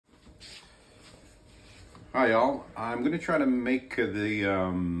Hi y'all, I'm going to try to make the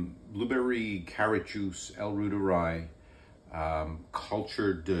blueberry carrot juice L-Reuteri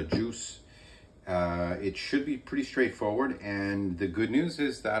cultured juice. It should be pretty straightforward, and the good news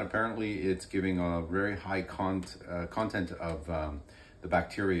is that apparently it's giving a very high content of the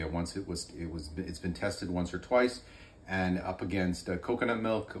bacteria once it's been tested once or twice, and up against coconut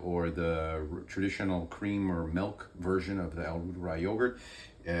milk or the traditional cream or milk version of the L-Reuteri yogurt.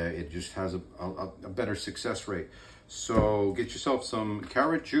 It just has a better success rate. So get yourself some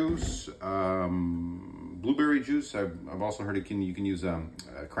carrot juice, blueberry juice. I've also heard you can use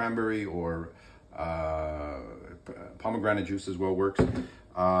cranberry or pomegranate juice as well works.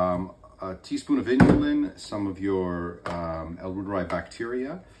 A teaspoon of inulin, some of your L-Reuteri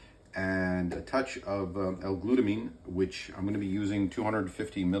bacteria, and a touch of L-glutamine, which I'm going to be using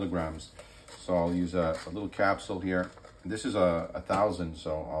 250 milligrams. So I'll use a little capsule here. This is 1,000,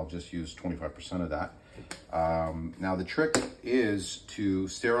 so I'll just use 25% of that. Now the trick is to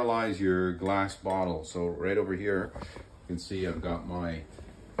sterilize your glass bottle. So right over here, you can see I've got my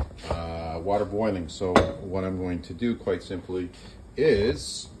water boiling. So what I'm going to do quite simply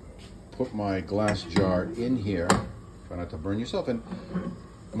is put my glass jar in here. Try not to burn yourself. And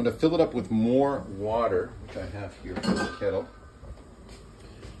I'm going to fill it up with more water, which I have here for the kettle.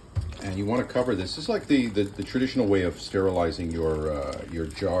 And you want to cover this. This is like the traditional way of sterilizing your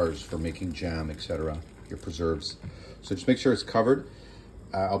jars for making jam, etc., your preserves. So just make sure it's covered.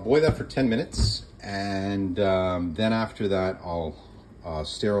 I'll boil that for 10 minutes, and then after that I'll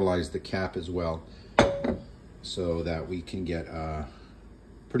sterilize the cap as well, so that we can get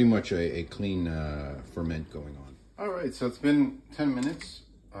pretty much a clean ferment going on. All right, so it's been 10 minutes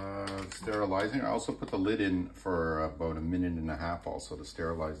sterilizing. I also put the lid in for about 1.5 minutes also to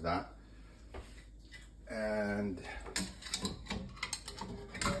sterilize that. And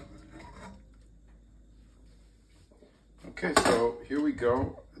okay, so here we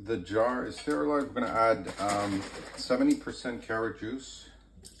go. The jar is sterilized. We're going to add 70% carrot juice,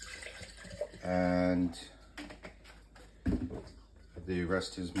 and the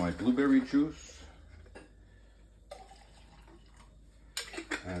rest is my blueberry juice,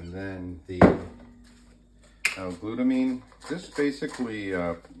 and then the L-glutamine. This basically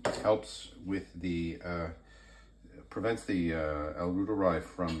helps with the prevents the L-Reuteri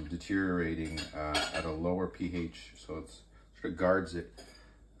from deteriorating at a lower pH, so it's sort of guards it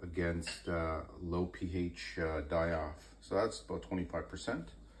against low pH die-off. So that's about 25%.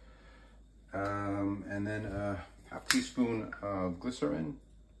 And then half teaspoon of glycerin.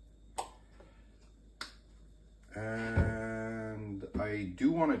 And I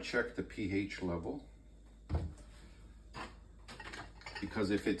do want to check the pH level,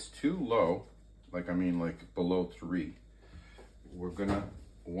 because if it's too low, like below 3, we're gonna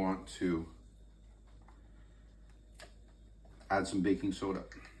want to add some baking soda,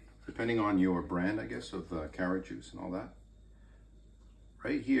 depending on your brand, I guess, of carrot juice and all that.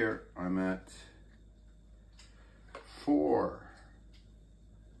 Right here, I'm at 4.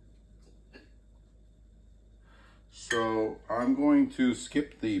 So I'm going to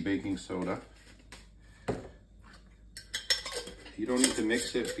skip the baking soda. You don't need to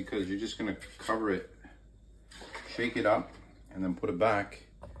mix it, because you're just going to cover it, shake it up, and then put it back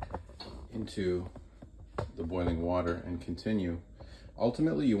into the boiling water and continue.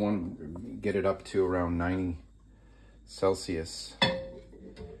 Ultimately, you want to get it up to around 90 Celsius,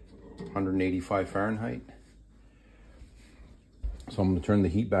 185 Fahrenheit. So I'm going to turn the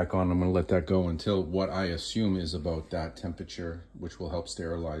heat back on. I'm going to let that go until what I assume is about that temperature, which will help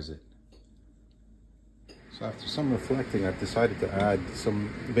sterilize it. So after some reflecting, I've decided to add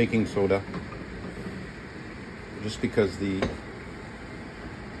some baking soda, just because the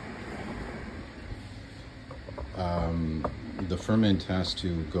ferment has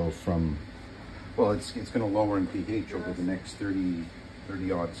to go from, well, it's going to lower in pH over the next 30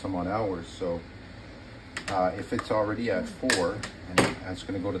 odd some odd hours. So if it's already at 4 and it's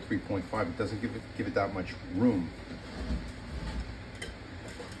going to go to 3.5, it doesn't give it that much room.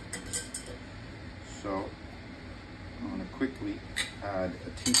 So I'm going to quickly add a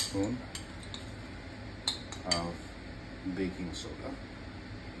teaspoon of baking soda.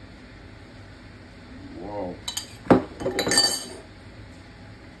 Whoa.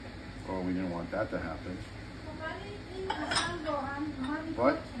 Oh, we didn't want that to happen.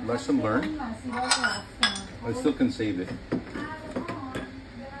 But lesson learned. I still can save it.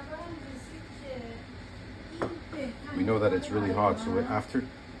 We know that it's really hot, so after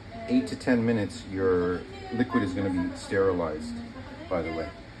 8 to 10 minutes, your liquid is going to be sterilized, by the way.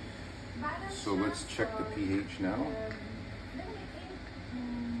 So let's check the pH now.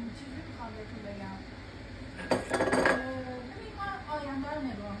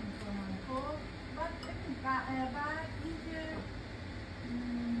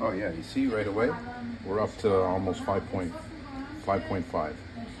 Oh yeah, you see right away, we're up to almost 5.5.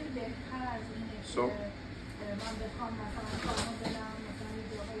 So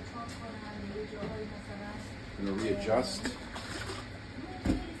I'm going to readjust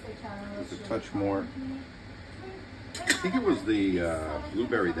with a touch more. I think it was the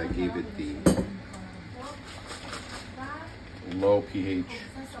blueberry that gave it the low pH.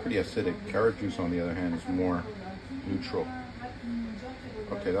 It's pretty acidic. Carrot juice, on the other hand, is more neutral.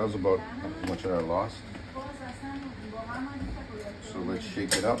 Okay, that was about how much that I lost. So let's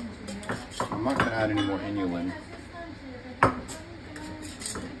shake it up. I'm not going to add any more inulin.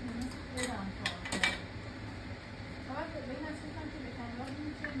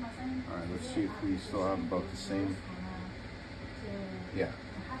 Alright, let's see if we still have about the same. Yeah.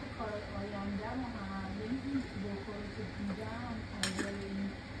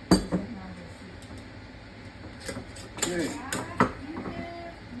 Okay.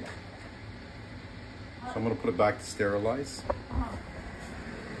 So I'm going to put it back to sterilize.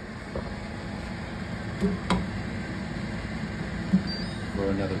 For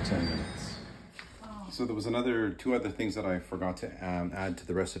another 10 minutes. So there was two other things that I forgot to add to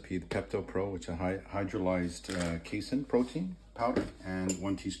the recipe: the Pepto Pro, which is a hydrolyzed casein protein powder, and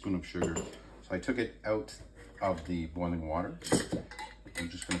 1 teaspoon of sugar. So I took it out of the boiling water. I'm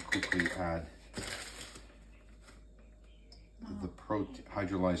just going to quickly add the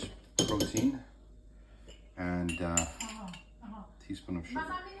hydrolyzed protein and teaspoon of sugar.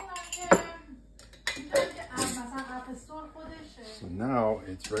 So now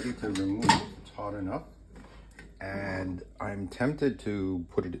it's ready to remove. It's hot enough, and I'm tempted to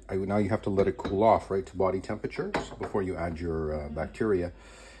put it. Now you have to let it cool off, right, to body temperature before you add your bacteria.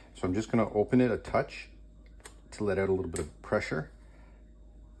 So I'm just going to open it a touch to let out a little bit of pressure,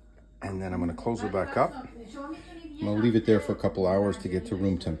 and then I'm going to close it back up. I'm going to leave it there for a couple hours to get to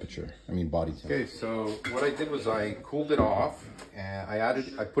room temperature. Body temperature. Okay, so what I did was I cooled it off, and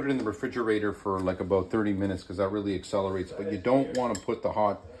I put it in the refrigerator for like about 30 minutes because that really accelerates. But you don't want to put the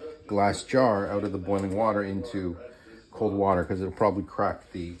hot glass jar out of the boiling water into cold water because it'll probably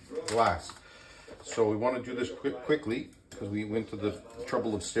crack the glass. So we want to do this quickly because we went to the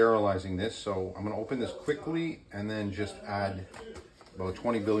trouble of sterilizing this. So I'm going to open this quickly and then just add about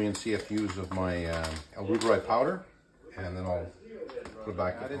 20 billion CFUs of my L-Reuteri powder, and then I'll put it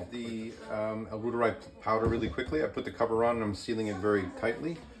back. I added the L-Reuteri powder really quickly. I put the cover on and I'm sealing it very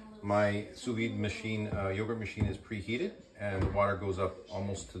tightly. My sous vide machine, yogurt machine, is preheated, and the water goes up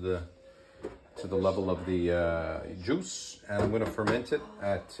almost to the level of the juice, and I'm going to ferment it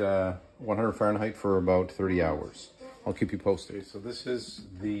at 100 Fahrenheit for about 30 hours. I'll keep you posted. Okay, so this is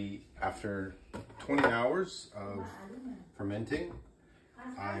after 20 hours of fermenting.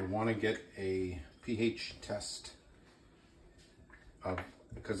 I want to get a pH test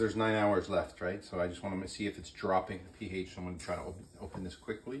because there's 9 hours left, right? So I just want to see if it's dropping the pH. So I'm going to try to open this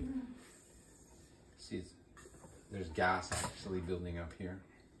quickly. See, there's gas actually building up here.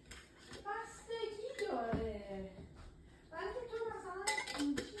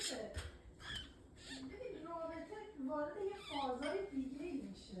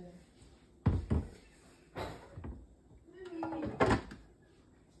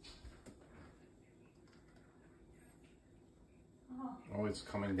 Oh, it's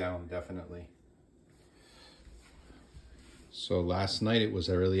coming down, definitely. So last night it was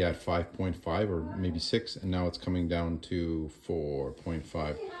really at 5.5 or maybe 6, and now it's coming down to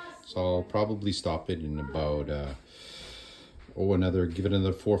 4.5. So I'll probably stop it in about, give it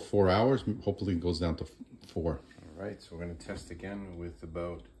another 4 hours. Hopefully it goes down to 4. All right, so we're gonna test again with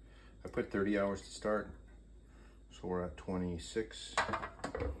I put 30 hours to start. So we're at 26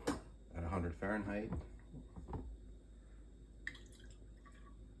 at 100 Fahrenheit.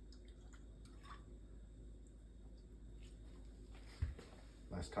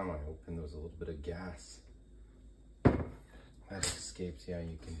 Last time I opened, there was a little bit of gas that escapes. Yeah,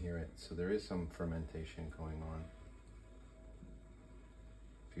 you can hear it. So there is some fermentation going on,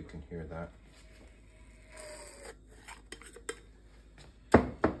 if you can hear that.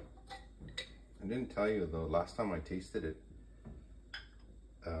 I didn't tell you though, last time I tasted it,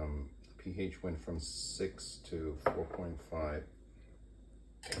 the pH went from 6 to 4.5,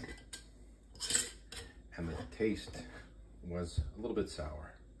 and the taste was a little bit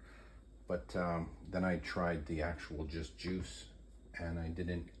sour. But then I tried the actual just juice, and I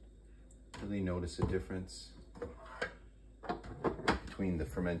didn't really notice a difference between the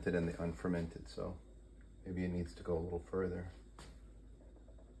fermented and the unfermented, so maybe it needs to go a little further.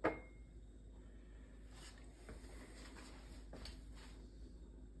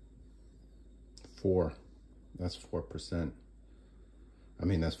 Four. That's 4%. I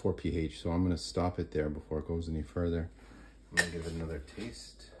mean, that's 4 pH, so I'm going to stop it there before it goes any further. I'm going to give it another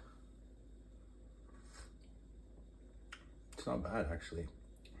taste. It's not bad, actually.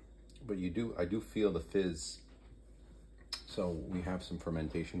 But I do feel the fizz. So we have some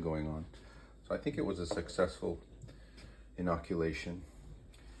fermentation going on. So I think it was a successful inoculation.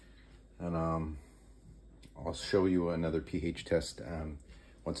 And I'll show you another pH test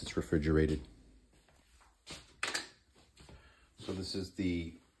once it's refrigerated. So this is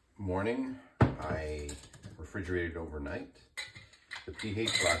the morning. I refrigerated overnight. The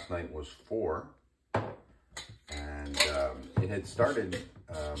pH last night was 4. And it had started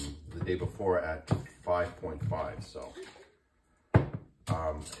the day before at 5.5. So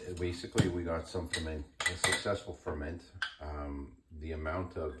basically we got some a successful ferment. The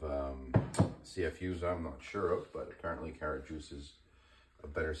amount of CFUs I'm not sure of, but apparently carrot juice is a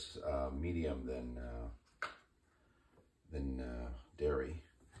better medium than dairy.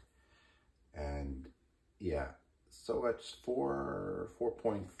 And yeah, so that's 4.5.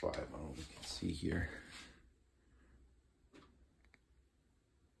 I don't know if you can see here.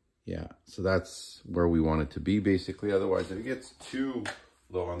 Yeah, so that's where we want it to be basically. Otherwise, if it gets too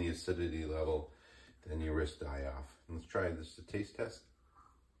low on the acidity level, then you risk die off. Let's try this to taste test.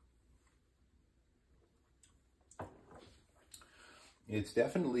 It's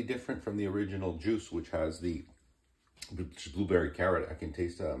definitely different from the original juice, which has the blueberry carrot. I can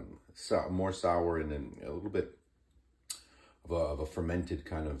taste more sour and then a little bit of a fermented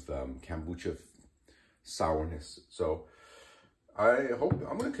kind of kombucha sourness. So I hope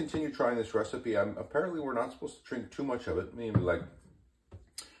I'm going to continue trying this recipe. Apparently we're not supposed to drink too much of it. Maybe like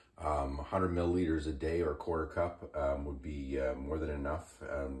 100 milliliters a day or a quarter cup would be more than enough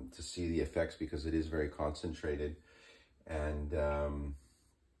to see the effects, because it is very concentrated. And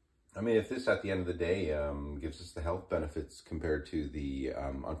I mean, if this at the end of the day gives us the health benefits compared to the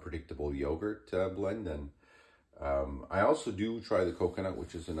unpredictable yogurt blend, then I also do try the coconut,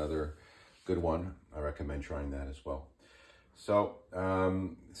 which is another good one. I recommend trying that as well. So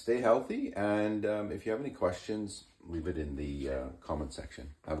stay healthy, and if you have any questions, leave it in the comment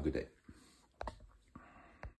section. Have a good day.